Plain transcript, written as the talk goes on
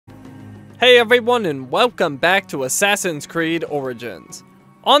Hey everyone, and welcome back to Assassin's Creed Origins.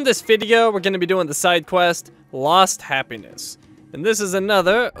 On this video, we're going to be doing the side quest, Lost Happiness. And this is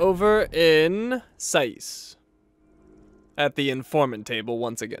another over in Sais. At the informant table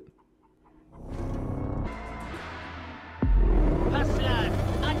once again. Hustlers,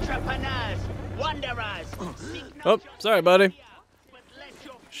 entrepreneurs, wanderers. Oh, sorry buddy.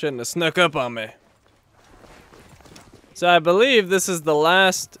 Shouldn't have snuck up on me. So I believe this is the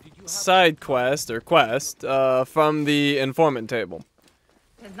last side quest, or quest, from the informant table.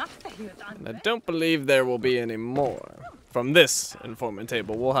 And I don't believe there will be any more from this informant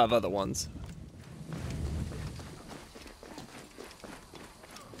table. We'll have other ones.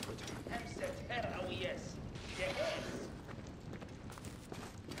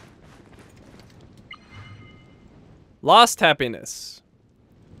 Lost Happiness.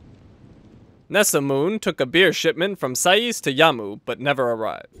 Nesamun took a beer shipment from Sais to Yamu, but never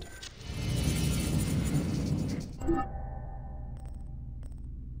arrived.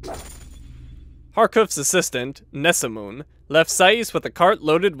 Harkuf's assistant, Nesamun, left Sais with a cart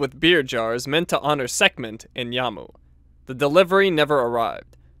loaded with beer jars meant to honor Sekhmet in Yamu. The delivery never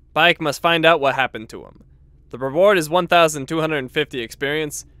arrived. Bayek must find out what happened to him. The reward is 1,250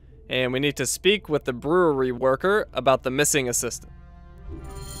 experience, and we need to speak with the brewery worker about the missing assistant.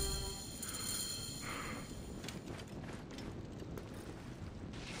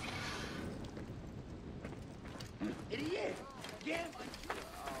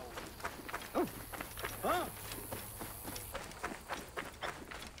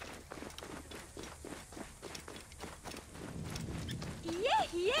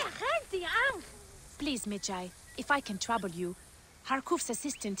 Please, Mijai, if I can trouble you, Harkuf's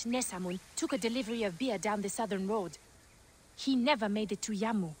assistant, Nesamun, took a delivery of beer down the southern road. He never made it to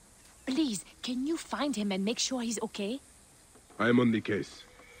Yamu. Please, can you find him and make sure he's okay? I am on the case.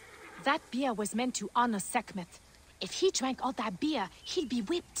 That beer was meant to honor Sekhmet. If he drank all that beer, he'd be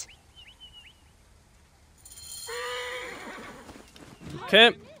whipped.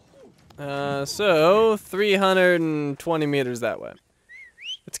 Okay. So 320 meters that way.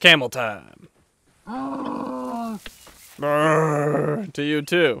 It's camel time. Brrr, to you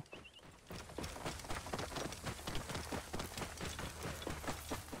too.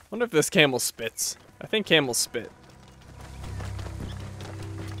 Wonder if this camel spits. I think camels spit.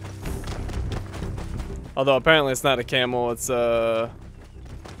 Although apparently it's not a camel, it's a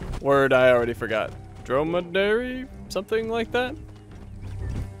word I already forgot. Dromedary? Something like that?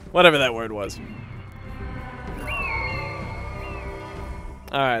 Whatever that word was.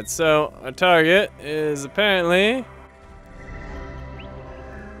 Alright, so our target is apparently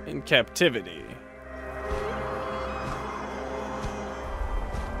in captivity.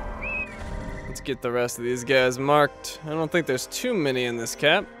 Let's get the rest of these guys marked. I don't think there's too many in this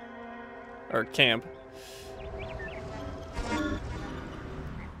camp.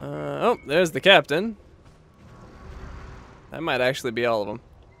 Oh, there's the captain. That might actually be all of them.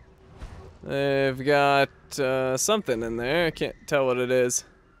 They've got something in there. I can't tell what it is.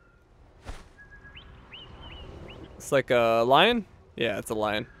 It's like a lion? Yeah, it's a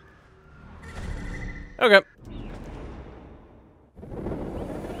lion. Okay.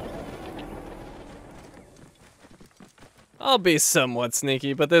 I'll be somewhat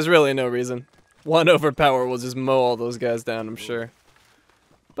sneaky, but there's really no reason. One overpower will just mow all those guys down, I'm sure.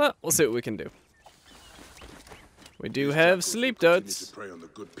 But we'll see what we can do. We do have sleep duds. To prey on the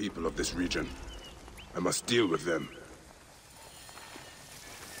good people of this region. I must deal with them.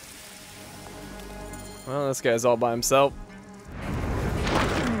 Well, this guy's all by himself.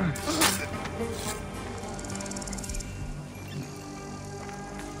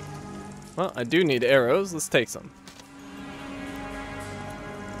 Well, I do need arrows. Let's take some.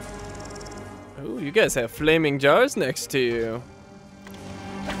 Ooh, you guys have flaming jars next to you.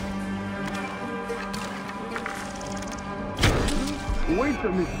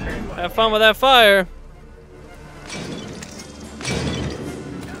 Have fun with that fire.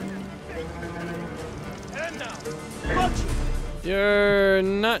 You're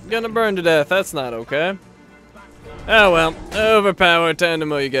not gonna burn to death. That's not okay. Oh well. Overpower. Time to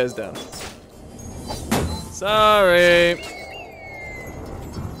mow you guys down. Sorry.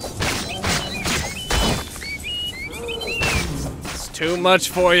 It's too much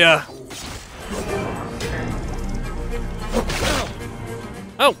for you.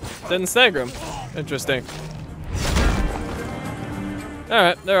 Oh, didn't stagger him. Interesting.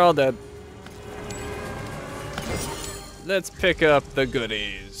 Alright, they're all dead. Let's pick up the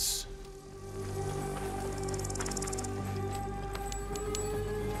goodies.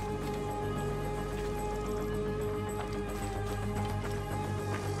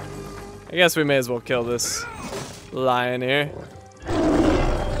 I guess we may as well kill this lion here.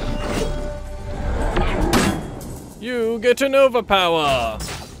 You get an overpower!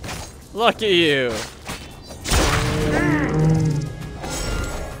 Lucky you!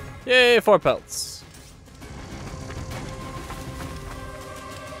 Yay, 4 pelts.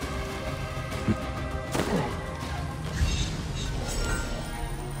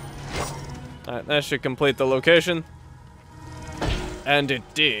 Alright, that should complete the location. And it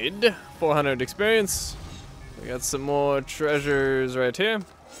did. 400 experience. We got some more treasures right here.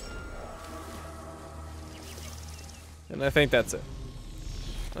 And I think that's it.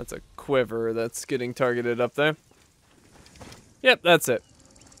 That's a quiver that's getting targeted up there. Yep, that's it.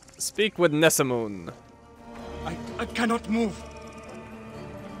 Speak with Nesamun. I cannot move.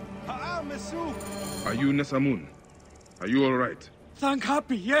 Are you Nesamun? Are you alright? Thank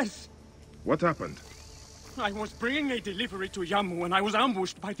Happy, yes. What happened? I was bringing a delivery to Yamu and I was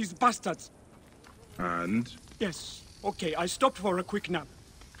ambushed by these bastards. And? Yes, okay, I stopped for a quick nap.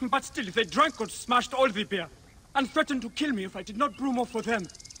 But still, they drank or smashed all the beer and threatened to kill me if I did not brew more for them.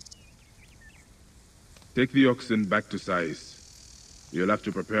 Take the oxen back to Sais. You'll have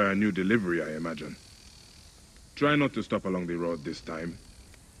to prepare a new delivery, I imagine. Try not to stop along the road this time.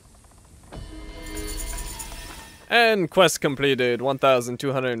 And quest completed.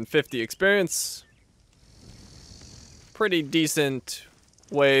 1,250 experience. Pretty decent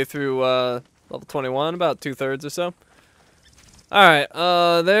way through level 21, about 2/3 or so. Alright,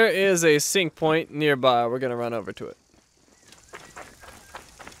 there is a sync point nearby. We're gonna run over to it.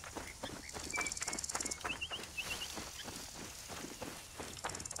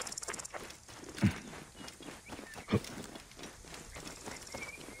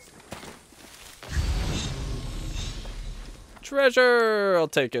 Treasure! I'll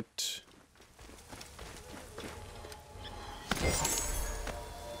take it.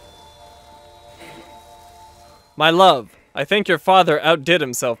 My love, I think your father outdid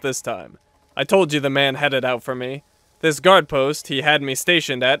himself this time. I told you the man headed out for me. This guard post he had me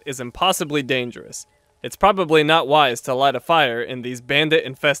stationed at is impossibly dangerous. It's probably not wise to light a fire in these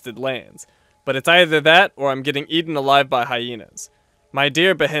bandit-infested lands, but it's either that or I'm getting eaten alive by hyenas. My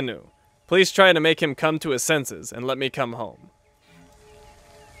dear Behenu, please try to make him come to his senses and let me come home.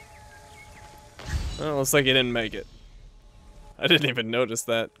 Well, looks like he didn't make it. I didn't even notice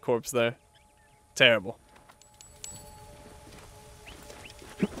that corpse there. Terrible.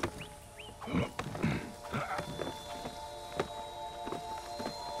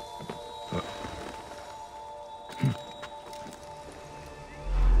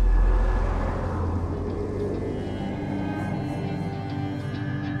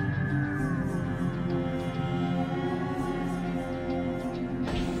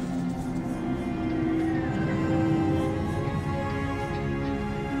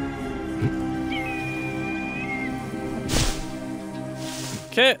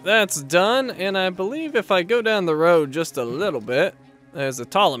 Okay, that's done, and I believe if I go down the road just a little bit, there's a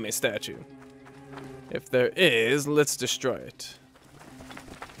Ptolemy statue. If there is, let's destroy it.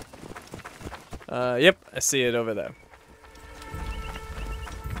 Yep, I see it over there.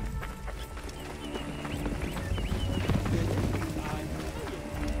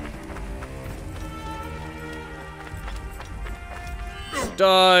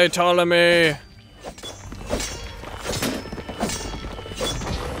 Die, Ptolemy!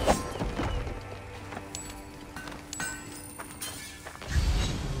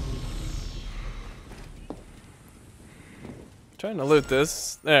 Trying to loot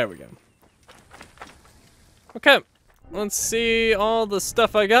this. There we go. Okay, let's see all the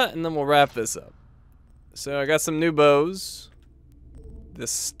stuff I got, and then we'll wrap this up. So I got some new bows. The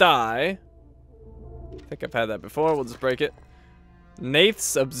sty. I think I've had that before. We'll just break it.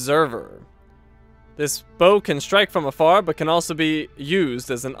 Nath's Observer. This bow can strike from afar, but can also be used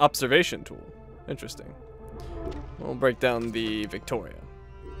as an observation tool. Interesting. We'll break down the Victoria.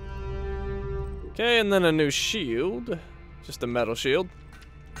 Okay, and then a new shield. Just a metal shield.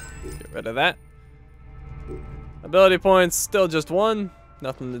 Get rid of that. Ability points, still just 1.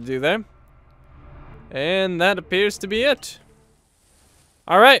 Nothing to do there. And that appears to be it.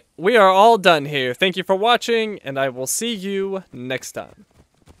 Alright, we are all done here. Thank you for watching, and I will see you next time.